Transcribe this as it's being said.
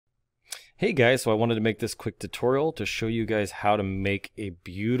Hey guys, so I wanted to make this quick tutorial to show you guys how to make a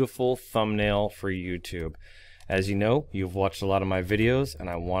beautiful thumbnail for YouTube. As you know, you've watched a lot of my videos and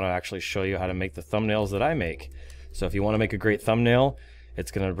I want to actually show you how to make the thumbnails that I make. So if you want to make a great thumbnail,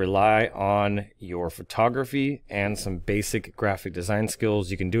 it's going to rely on your photography and some basic graphic design skills.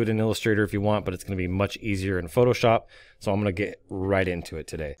 You can do it in Illustrator if you want, but it's going to be much easier in Photoshop. So I'm going to get right into it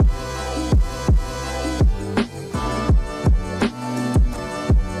today.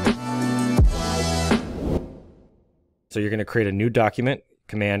 So you're going to create a new document,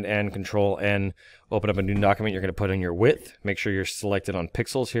 Command N, Control N, open up a new document. You're going to put in your width. Make sure you're selected on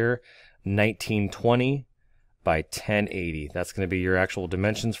pixels here, 1920 by 1080. That's going to be your actual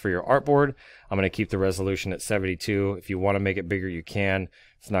dimensions for your artboard. I'm going to keep the resolution at 72. If you want to make it bigger, you can.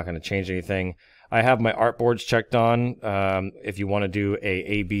 It's not going to change anything. I have my artboards checked on. If you want to do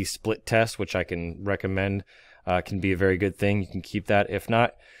a A/B split test, which I can recommend, can be a very good thing. You can keep that. If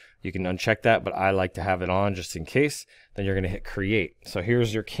not, you can uncheck that, but I like to have it on just in case. Then you're going to hit create. So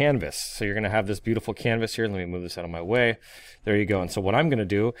here's your canvas. So you're going to have this beautiful canvas here. Let me move this out of my way. There you go. And so what I'm going to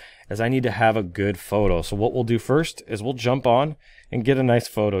do is I need to have a good photo. So what we'll do first is we'll jump on and get a nice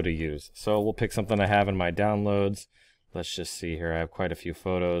photo to use. So we'll pick something I have in my downloads. Let's just see here. I have quite a few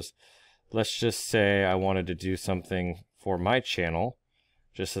photos. Let's just say I wanted to do something for my channel.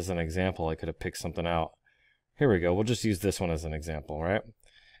 Just as an example, I could have picked something out. Here we go. We'll just use this one as an example, right?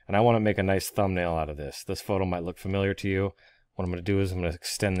 And I want to make a nice thumbnail out of this. This photo might look familiar to you. What I'm going to do is I'm going to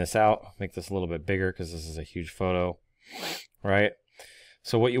extend this out, make this a little bit bigger because this is a huge photo, right?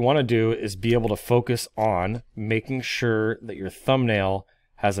 So what you want to do is be able to focus on making sure that your thumbnail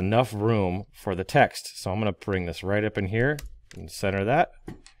has enough room for the text. So I'm going to bring this right up in here and center that.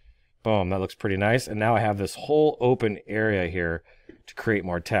 Boom, that looks pretty nice. And now I have this whole open area here to create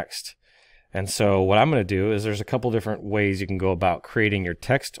more text. And so what I'm going to do is there's a couple different ways you can go about creating your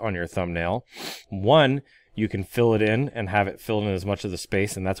text on your thumbnail. One, you can fill it in and have it filled in as much of the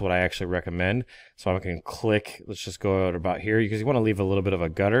space, and that's what I actually recommend. So I can click, let's just go out about here, because you want to leave a little bit of a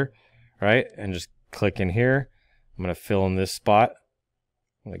gutter, right? And just click in here. I'm going to fill in this spot.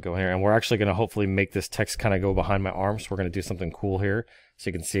 I'm going to go here, and we're actually going to hopefully make this text kind of go behind my arm. So we're going to do something cool here so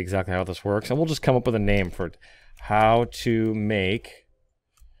you can see exactly how this works. And we'll just come up with a name for it. How to make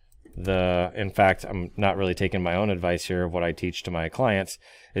in fact, I'm not really taking my own advice here. What I teach to my clients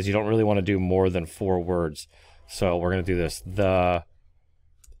is you don't really want to do more than 4 words. So we're going to do this. The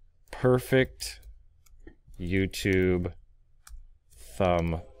perfect YouTube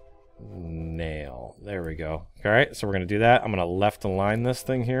thumbnail. There we go. All right, so we're going to do that. I'm going to left align this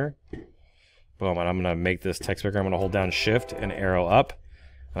thing here. Boom, and I'm going to make this text bigger. I'm going to hold down shift and arrow up.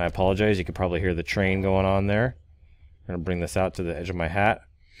 And I apologize. You could probably hear the train going on there. I'm going to bring this out to the edge of my hat.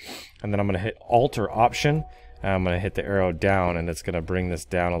 And then I'm going to hit Alt or Option, and I'm going to hit the arrow down, and it's going to bring this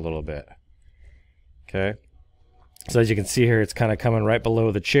down a little bit. Okay. So as you can see here, it's kind of coming right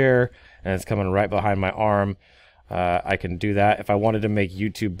below the chair, and it's coming right behind my arm. I can do that. If I wanted to make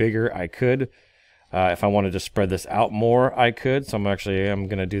YouTube bigger, I could. If I wanted to spread this out more, I could. So I'm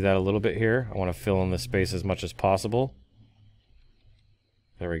going to do that a little bit here. I want to fill in the space as much as possible.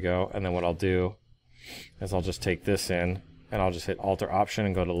 There we go. And then what I'll do is I'll just take this in, and I'll just hit Alt or Option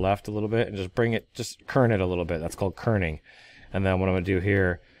and go to the left a little bit and just bring it, just kern it a little bit. That's called kerning. And then what I'm going to do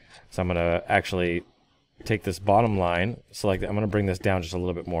here is I'm going to actually take this bottom line, select it. I'm going to bring this down just a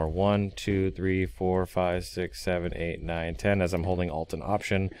little bit more. 1, 2, 3, 4, 5, 6, 7, 8, 9, 10 as I'm holding Alt and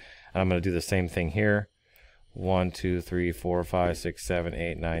Option. And I'm going to do the same thing here. 1, 2, 3, 4, 5, 6, 7,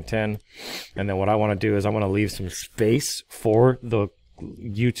 8, 9, 10. And then what I want to do is I want to leave some space for the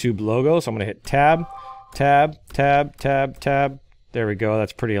YouTube logo. So I'm going to hit Tab. Tab, tab, tab, tab. There we go.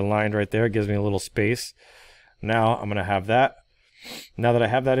 That's pretty aligned right there. It gives me a little space. Now I'm going to have that. Now that I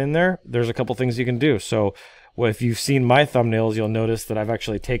have that in there, there's a couple things you can do. So if you've seen my thumbnails, you'll notice that I've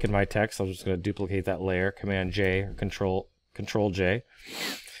actually taken my text. I'm just going to duplicate that layer, Command J or Control J.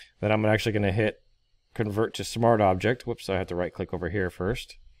 Then I'm actually going to hit Convert to Smart Object. Whoops, I have to right click over here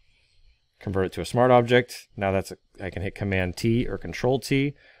first. Convert it to a Smart Object. Now I can hit Command T or Control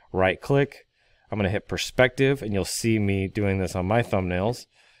T, right click. I'm going to hit perspective, and you'll see me doing this on my thumbnails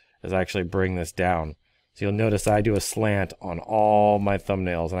as I actually bring this down. So you'll notice I do a slant on all my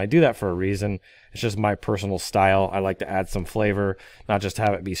thumbnails, and I do that for a reason. It's just my personal style. I like to add some flavor, not just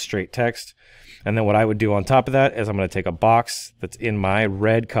have it be straight text. And then what I would do on top of that is I'm going to take a box that's in my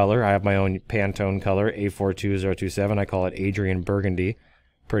red color. I have my own Pantone color, A42027. I call it Adrian Burgundy.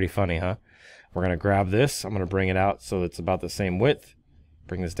 Pretty funny, huh? We're going to grab this. I'm going to bring it out so it's about the same width.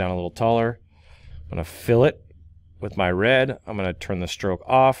 Bring this down a little taller. I'm going to fill it with my red. I'm going to turn the stroke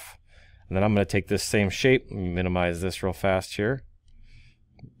off. And then I'm going to take this same shape, minimize this real fast here.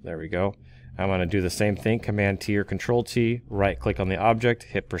 There we go. I'm going to do the same thing, Command T or Control T, right click on the object,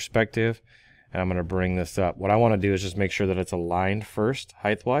 hit perspective, and I'm going to bring this up. What I want to do is just make sure that it's aligned first,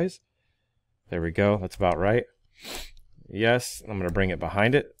 height-wise. There we go, that's about right. Yes, I'm going to bring it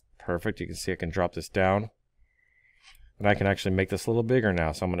behind it. Perfect, you can see I can drop this down. And I can actually make this a little bigger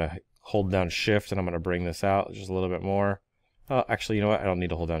now, so I'm going to hold down Shift and I'm going to bring this out just a little bit more. Oh, actually, you know what? I don't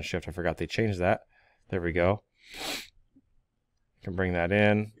need to hold down Shift. I forgot they changed that. There we go. I can bring that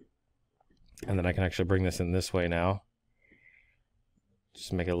in. And then I can actually bring this in this way now.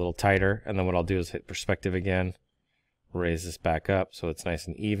 Just make it a little tighter. And then what I'll do is hit perspective again. Raise this back up so it's nice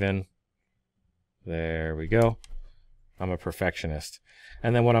and even. There we go. I'm a perfectionist.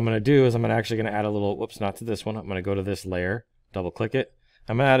 And then what I'm going to do is I'm actually going to add a little, whoops, not to this one. I'm going to go to this layer, double click it.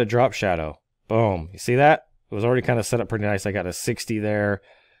 I'm going to add a drop shadow. Boom. You see that? It was already kind of set up pretty nice. I got a 60 there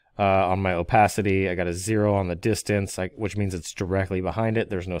on my opacity. I got a 0 on the distance, which means it's directly behind it.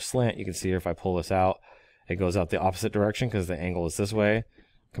 There's no slant. You can see here if I pull this out, it goes out the opposite direction because the angle is this way.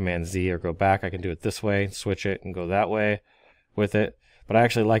 Command Z or go back. I can do it this way, switch it, and go that way with it. But I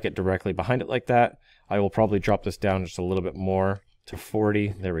actually like it directly behind it like that. I will probably drop this down just a little bit more to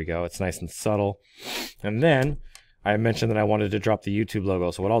 40. There we go. It's nice and subtle. And then I mentioned that I wanted to drop the YouTube logo.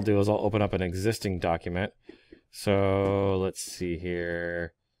 So what I'll do is I'll open up an existing document. So let's see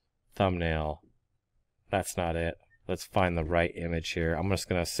here. Thumbnail. That's not it. Let's find the right image here. I'm just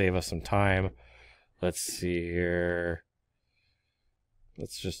going to save us some time. Let's see here.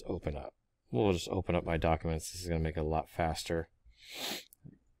 Let's just open up. We'll just open up my documents. This is going to make it a lot faster.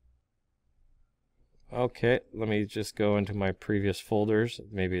 Okay, let me just go into my previous folders.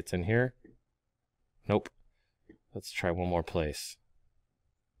 Maybe it's in here. Nope. Let's try one more place.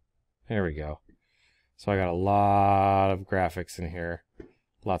 There we go. So I got a lot of graphics in here.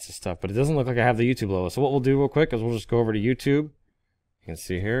 Lots of stuff, but it doesn't look like I have the YouTube logo. So what we'll do real quick is we'll just go over to YouTube. You can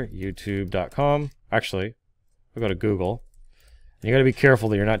see here, youtube.com. Actually, we'll go to Google. And you got to be careful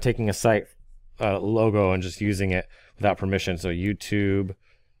that you're not taking a site logo and just using it without permission. So YouTube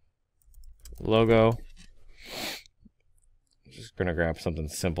logo. I'm just going to grab something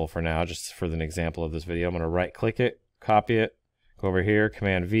simple for now, just for an example of this video. I'm going to right click it, copy it, go over here,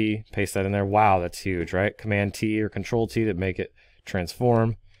 Command V, paste that in there. Wow, that's huge, right? Command T or Control T to make it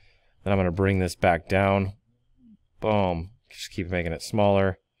transform. Then I'm going to bring this back down. Boom. Just keep making it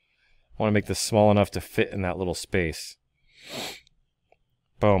smaller. I want to make this small enough to fit in that little space.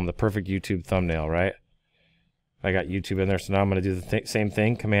 Boom, the perfect YouTube thumbnail, right? I got YouTube in there, so now I'm going to do the same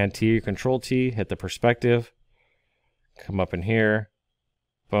thing. Command T or Control T, hit the perspective. Come up in here.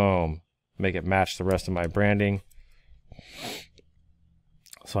 Boom. Make it match the rest of my branding.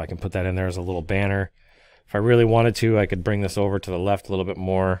 So I can put that in there as a little banner. If I really wanted to, I could bring this over to the left a little bit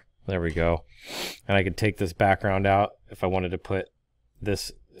more. There we go. And I could take this background out if I wanted to put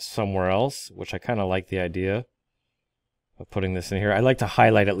this somewhere else, which I kind of like the idea of putting this in here. I like to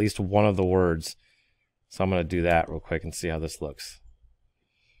highlight at least one of the words. So I'm going to do that real quick and see how this looks.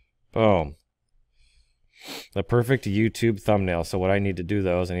 Boom. The perfect YouTube thumbnail. So what I need to do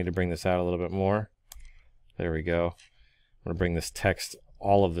though is I need to bring this out a little bit more. There we go. I'm going to bring this text,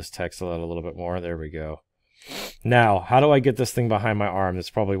 all of this text out a little bit more. There we go. Now, how do I get this thing behind my arm? That's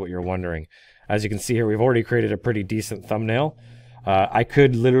probably what you're wondering. As you can see here, we've already created a pretty decent thumbnail. I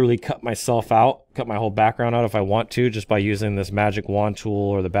could literally cut myself out, cut my whole background out if I want to, just by using this magic wand tool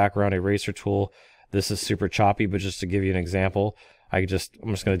or the background eraser tool. This is super choppy, but just to give you an example, I'm just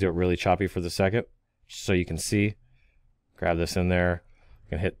going to do it really choppy for the second, so you can see. Grab this in there.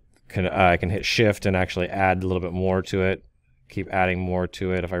 I can hit Shift and actually add a little bit more to it. Keep adding more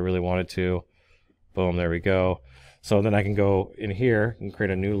to it if I really wanted to. Boom, there we go. So then I can go in here and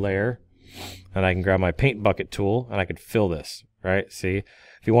create a new layer, and I can grab my paint bucket tool and I could fill this, right? See,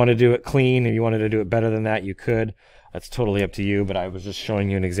 if you want to do it clean and you wanted to do it better than that, you could. That's totally up to you, but I was just showing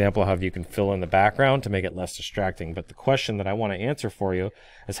you an example of how you can fill in the background to make it less distracting. But the question that I want to answer for you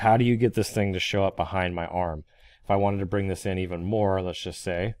is, how do you get this thing to show up behind my arm? If I wanted to bring this in even more, let's just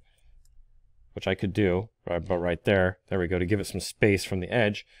say, which I could do, right, but right there we go, to give it some space from the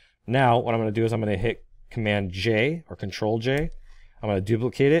edge. Now, what I'm going to do is I'm going to hit Command J or Control J. I'm going to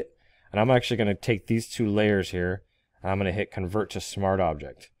duplicate it, and I'm actually going to take these two layers here, and I'm going to hit Convert to Smart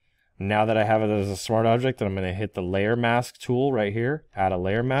Object. Now that I have it as a smart object, then I'm going to hit the Layer Mask tool right here, add a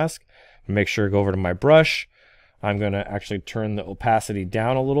layer mask. Make sure to go over to my brush. I'm going to actually turn the opacity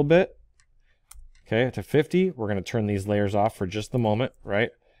down a little bit, okay, to 50. We're going to turn these layers off for just the moment,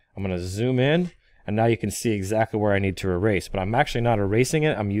 right? I'm going to zoom in. And now you can see exactly where I need to erase, but I'm actually not erasing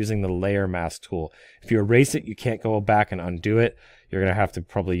it. I'm using the layer mask tool. If you erase it, you can't go back and undo it. You're going to have to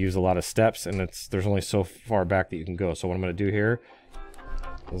probably use a lot of steps, and there's only so far back that you can go. So what I'm going to do here,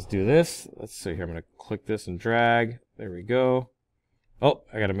 Let's do this. Let's see here. I'm going to click this and drag. There we go. Oh,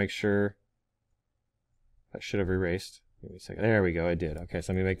 I got to make sure. That should have erased. Give me a second. There we go. I did. Okay,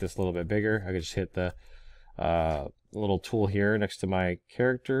 so let me make this a little bit bigger. I could just hit the little tool here next to my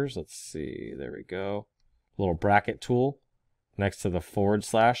characters. Let's see. There we go. Little bracket tool next to the forward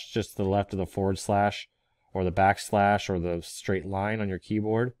slash, just to the left of the forward slash or the backslash or the straight line on your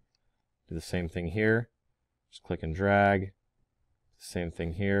keyboard. Do the same thing here. Just click and drag. Same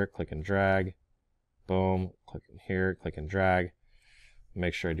thing here. Click and drag. Boom. Click in here. Click and drag.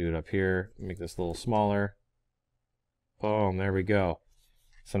 Make sure I do it up here. Make this a little smaller. Boom. There we go.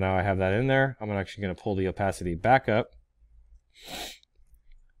 So now I have that in there. I'm actually going to pull the opacity back up.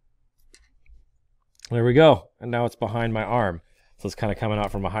 There we go. And now it's behind my arm. So it's kind of coming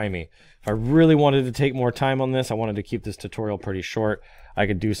out from behind me. If I really wanted to take more time on this, I wanted to keep this tutorial pretty short, I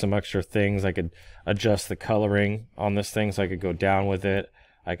could do some extra things. I could adjust the coloring on this thing, so I could go down with it.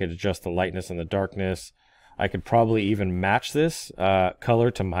 I could adjust the lightness and the darkness. I could probably even match this color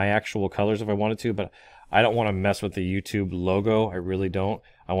to my actual colors if I wanted to, but I don't want to mess with the YouTube logo. I really don't.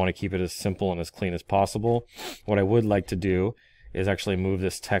 I want to keep it as simple and as clean as possible. What I would like to do is actually move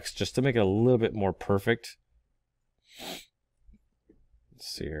this text just to make it a little bit more perfect. Let's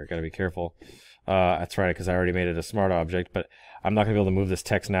see here. Got to be careful. That's right, because I already made it a smart object, but I'm not going to be able to move this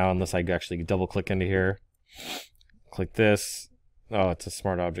text now unless I actually double click into here. Click this. Oh, it's a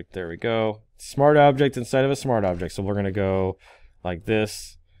smart object. There we go. Smart object inside of a smart object. So we're going to go like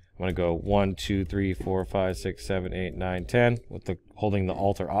this. I'm going to go 1, 2, 3, 4, 5, 6, 7, 8, 9, 10 with holding the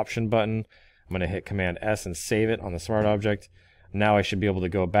Alt or Option button. I'm going to hit Command S and save it on the smart object. Now I should be able to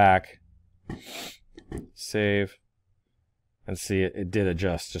go back, save, and see it did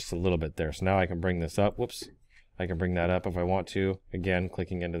adjust just a little bit there. So now I can bring this up. Whoops. I can bring that up if I want to. Again,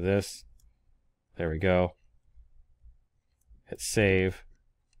 clicking into this. There we go. Hit save.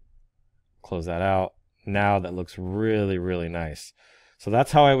 Close that out. Now that looks really, really nice. So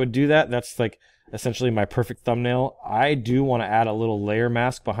that's how I would do that. That's like essentially my perfect thumbnail. I do want to add a little layer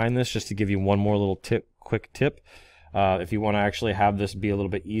mask behind this just to give you one more little quick tip. If you want to actually have this be a little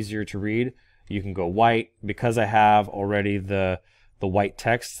bit easier to read, you can go white. Because I have already the white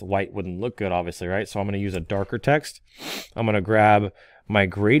text, white wouldn't look good obviously, right? So I'm going to use a darker text. I'm going to grab my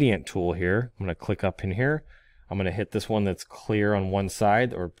gradient tool here. I'm going to click up in here. I'm going to hit this one that's clear on one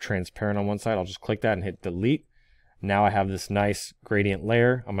side or transparent on one side. I'll just click that and hit delete. Now I have this nice gradient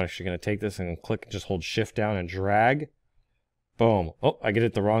layer. I'm actually going to take this and click, just hold shift down and drag. Boom. Oh, I get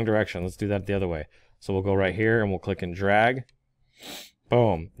it the wrong direction. Let's do that the other way. So we'll go right here and we'll click and drag.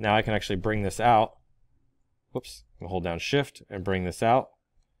 Boom. Now I can actually bring this out. Whoops. I'll hold down shift and bring this out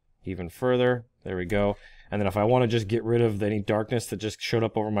even further. There we go. And then if I want to just get rid of any darkness that just showed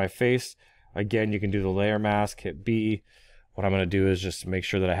up over my face, again, you can do the layer mask, hit B. What I'm going to do is just make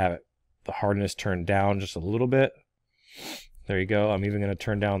sure that I have the hardness turned down just a little bit. There you go. I'm even going to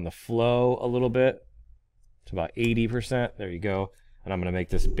turn down the flow a little bit to about 80%. There you go. And I'm going to make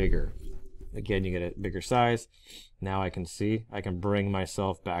this bigger. Again, you get a bigger size. Now I can see. I can bring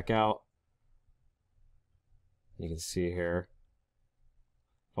myself back out. You can see here.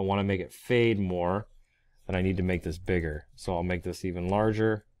 If I want to make it fade more, then I need to make this bigger. So I'll make this even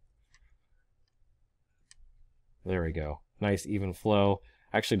larger. There we go. Nice even flow.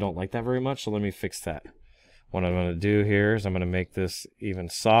 I actually don't like that very much, so let me fix that. What I'm going to do here is I'm going to make this even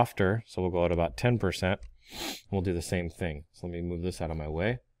softer. So we'll go at about 10%. We'll do the same thing. So let me move this out of my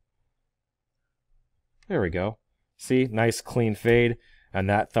way. There we go. See, nice clean fade. And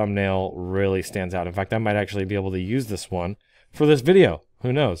that thumbnail really stands out. In fact, I might actually be able to use this one for this video.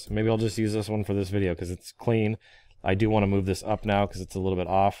 Who knows? Maybe I'll just use this one for this video because it's clean. I do want to move this up now because it's a little bit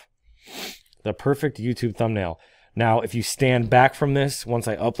off. The perfect YouTube thumbnail. Now, if you stand back from this, once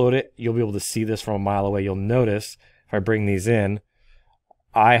I upload it, you'll be able to see this from a mile away. You'll notice, if I bring these in,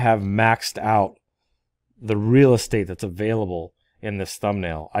 I have maxed out the real estate that's available in this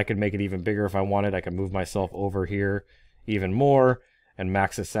thumbnail. I could make it even bigger if I wanted. I could move myself over here even more and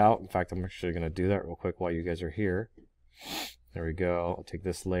max this out. In fact, I'm actually going to do that real quick while you guys are here. There we go. I'll take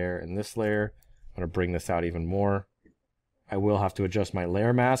this layer and this layer. I'm going to bring this out even more. I will have to adjust my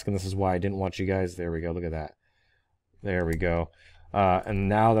layer mask, and this is why I didn't want you guys. There we go. Look at that. There we go. And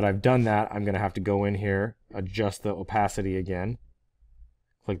now that I've done that, I'm going to have to go in here, adjust the opacity again.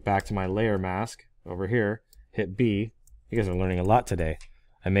 Click back to my layer mask over here. Hit B. You guys are learning a lot today.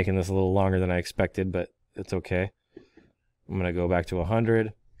 I'm making this a little longer than I expected, but it's okay. I'm going to go back to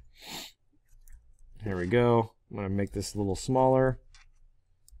 100. Here we go. I'm going to make this a little smaller.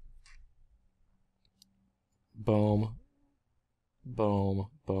 Boom. Boom.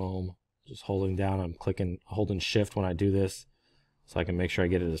 Boom. Just holding down. I'm holding shift when I do this. so I can make sure I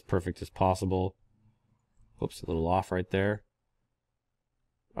get it as perfect as possible. Whoops, a little off right there.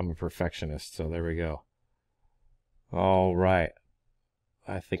 I'm a perfectionist, so there we go. All right.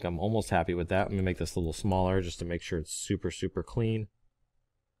 I think I'm almost happy with that. Let me make this a little smaller just to make sure it's super, super clean.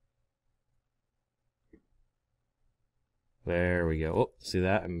 There we go. Oh, see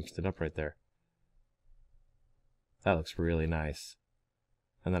that? I mixed it up right there. That looks really nice.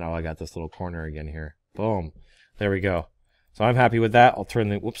 And then I got this little corner again here. Boom. There we go. So I'm happy with that. I'll turn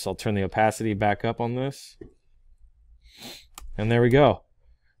the opacity back up on this. And there we go.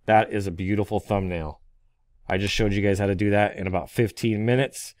 That is a beautiful thumbnail. I just showed you guys how to do that in about 15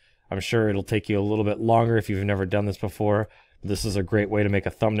 minutes. I'm sure it'll take you a little bit longer if you've never done this before. This is a great way to make a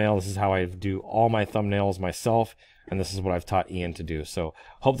thumbnail. This is how I do all my thumbnails myself, and this is what I've taught Ian to do. So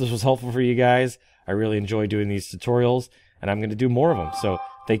hope this was helpful for you guys. I really enjoy doing these tutorials, and I'm going to do more of them. So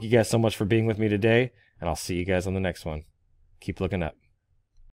thank you guys so much for being with me today, and I'll see you guys on the next one. Keep looking up.